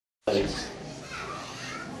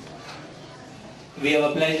We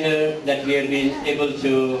have a pleasure that we have been able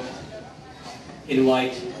to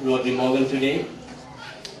invite Rhodri Morgan today.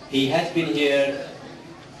 He has been here,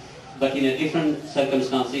 but in a different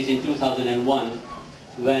circumstances in 2001,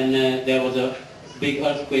 when there was a big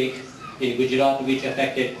earthquake in Gujarat which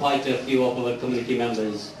affected quite a few of our community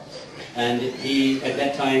members. And at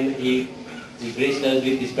that time, he graced us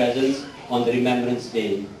with his presence on the Remembrance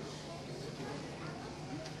Day.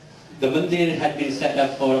 The mandir had been set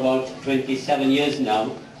up for about 27 years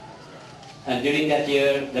now, and during that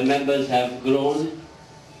year the members have grown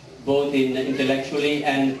both intellectually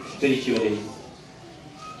and spiritually.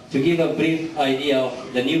 To give a brief idea of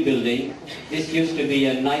the new building, this used to be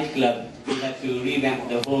a nightclub. We had to revamp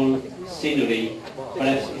the whole scenery.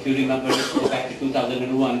 Perhaps if you remember, back to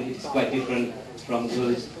 2001, it's quite different from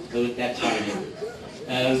that time.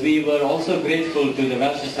 We were also grateful to the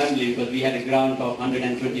Welsh Assembly because we had a grant of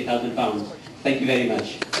 £120,000. Thank you very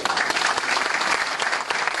much.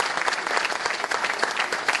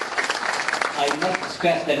 I must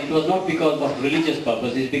stress that it was not because of religious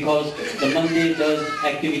purposes, because the mandir does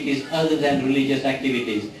activities other than religious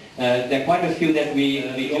activities. There are quite a few that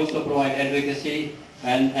we also provide advocacy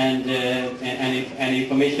and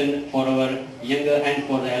information for our younger and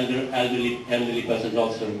for the elderly persons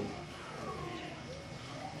also.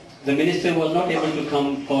 The Minister was not able to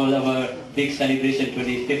come for our big celebration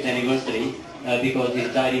 25th anniversary because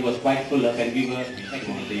his diary was quite full up and we were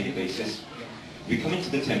on a daily basis. We come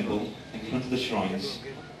into the temple and come to the shrines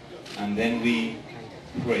and then we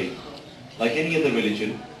pray. Like any other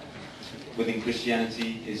religion, within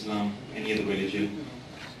Christianity, Islam, any other religion,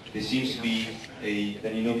 there seems to be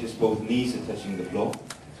then you notice both knees are touching the floor.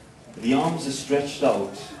 The arms are stretched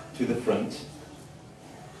out to the front,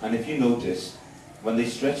 and if you notice, when they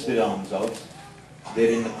stretch their arms out,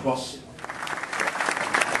 they're in the cross.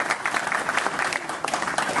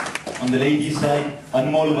 On the ladies' side,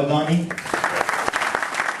 Anmol Badani.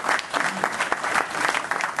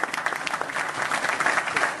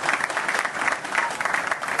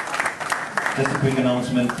 Just a quick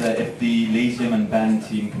announcement, if the Lyceum and band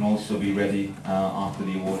team can also be ready after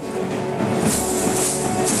the awards.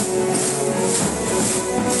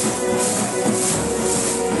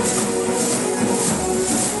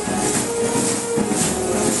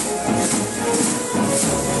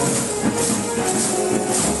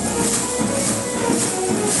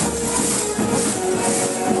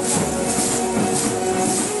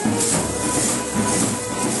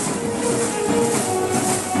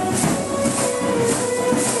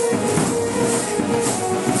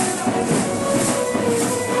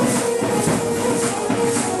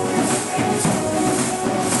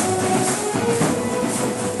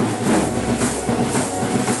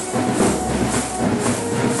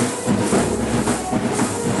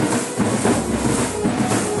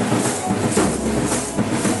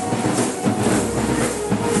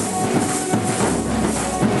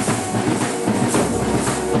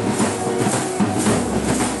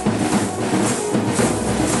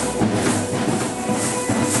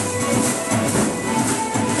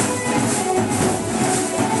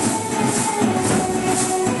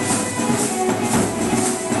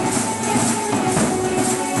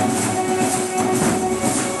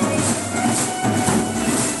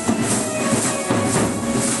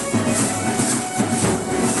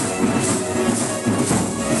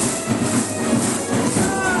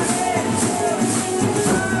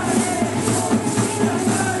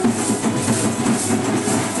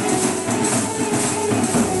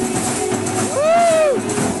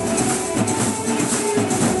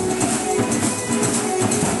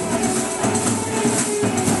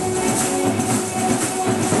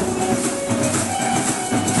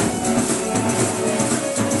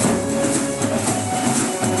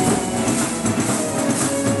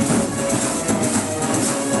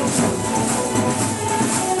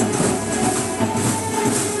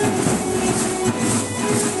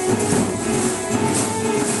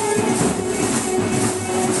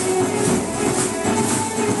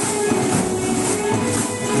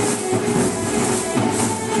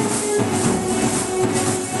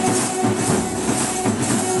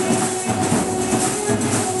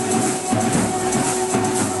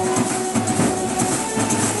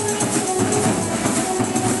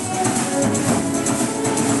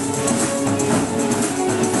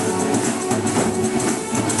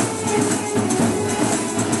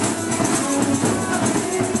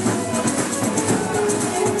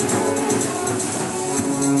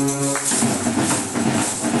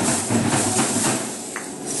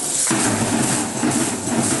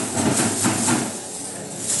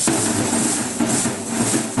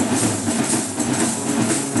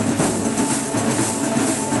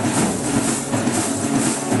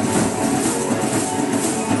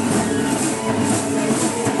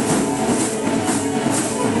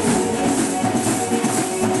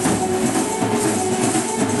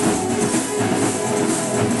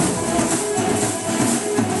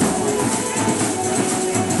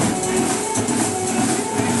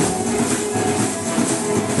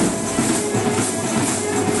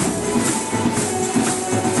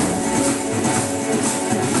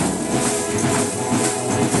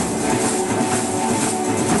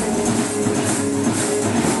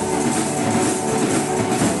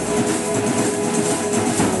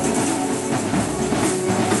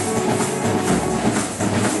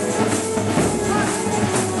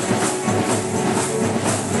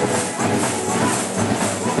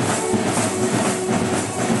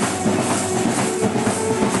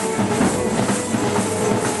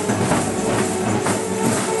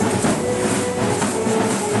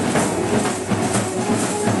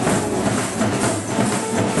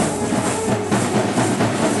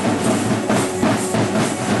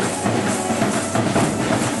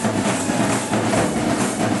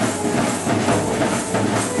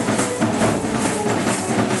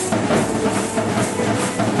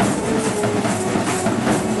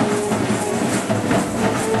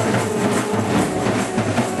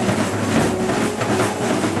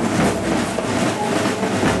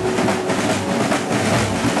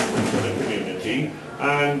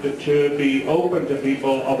 and to be open to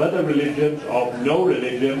people of other religions, of no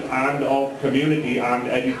religion, and of community and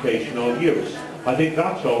educational use. I think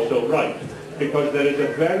that's also right, because there is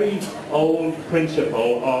a very old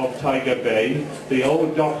principle of Tiger Bay, the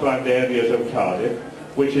old dockland areas of Cardiff,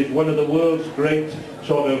 which is one of the world's great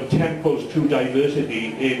sort of temples to diversity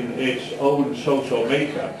in its own social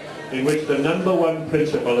makeup, in which the number one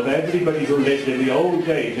principle of everybody who lived in the old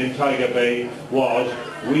days in Tiger Bay was,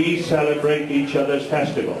 we celebrate each other's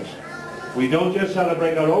festivals. We don't just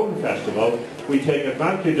celebrate our own festival, we take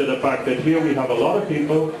advantage of the fact that here we have a lot of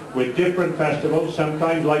people with different festivals.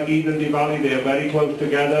 Sometimes, like Eid and Diwali, they are very close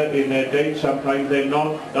together in their dates, sometimes they're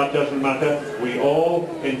not, that doesn't matter. We all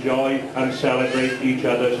enjoy and celebrate each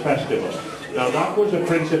other's festivals. Now that was a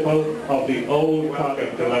principle of the old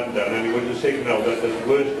Cardiff to London, and it was a signal that the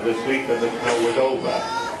worst of the sleet and the snow was over,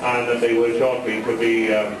 and that they were shortly to be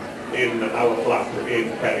in our flat in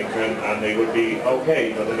Kennington, and they would be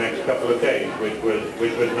okay for the next couple of days, which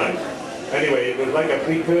was nice. Anyway, it was like a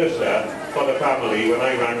precursor for the family. When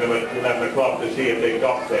I rang them at 11 o'clock to see if they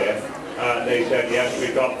got there, they said yes,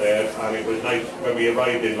 we got there, and it was nice when we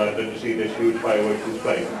arrived in London to see this huge fireworks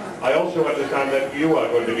display. I also understand that you are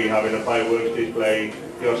going to be having a fireworks display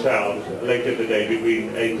yourselves later today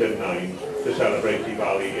between 8 and 9 to celebrate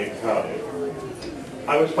Diwali in Cardiff.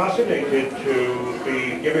 I was fascinated to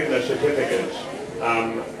be giving the certificates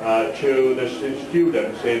to the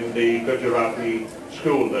students in the Gujarati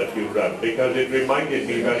school that you run, because it reminded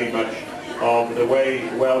me very much of the way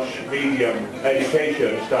Welsh medium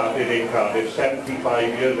education started in Cardiff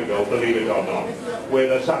 75 years ago, believe it or not,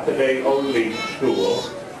 with a Saturday-only school,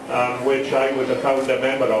 which I was a founder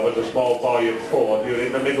member of as a small boy of 4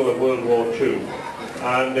 during the middle of World War II.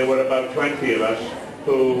 And there were about 20 of us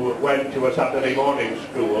who went to a Saturday morning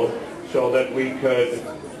school so that we could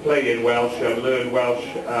play in Welsh and learn Welsh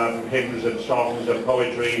hymns and songs and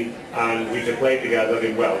poetry, and we could play together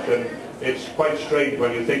in Welsh. And it's quite strange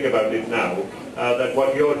when you think about it now, that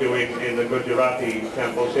what you're doing in the Gujarati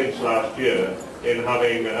temple since last year, in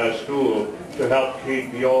having a school to help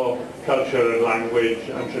keep your culture and language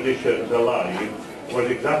and traditions alive, was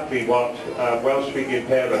exactly what Welsh-speaking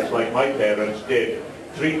parents like my parents did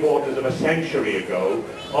 3/4 of a century ago,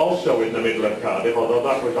 also in the middle of Cardiff, although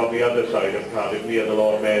that was on the other side of Cardiff, near the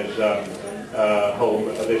Lord Mayor's home.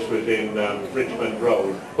 This was in Richmond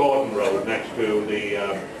Road, Gordon Road, next to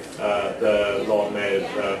the Lord Mayor's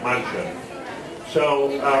mansion.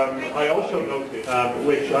 So I also noticed,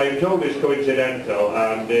 which I am told is coincidental,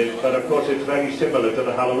 but of course it's very similar to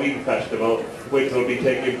the Halloween festival, which will be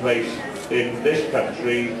taking place in this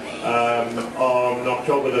country on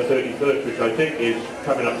October the 31st, which I think is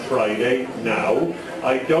coming up Friday now.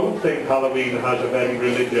 I don't think Halloween has a very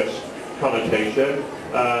religious connotation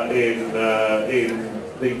in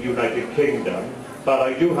the United Kingdom. But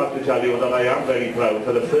I do have to tell you that I am very proud.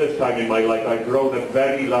 For the first time in my life, I've grown a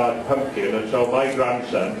very large pumpkin, and so my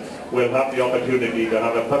grandson will have the opportunity to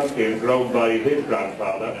have a pumpkin grown by his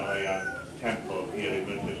grandfather. Narayan temple here in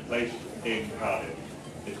Minster Place in Cardiff.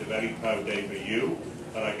 It's a very proud day for you,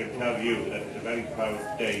 but I can tell you that it's a very proud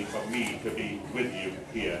day for me to be with you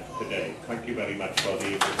here today. Thank you very much for the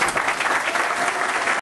invitation.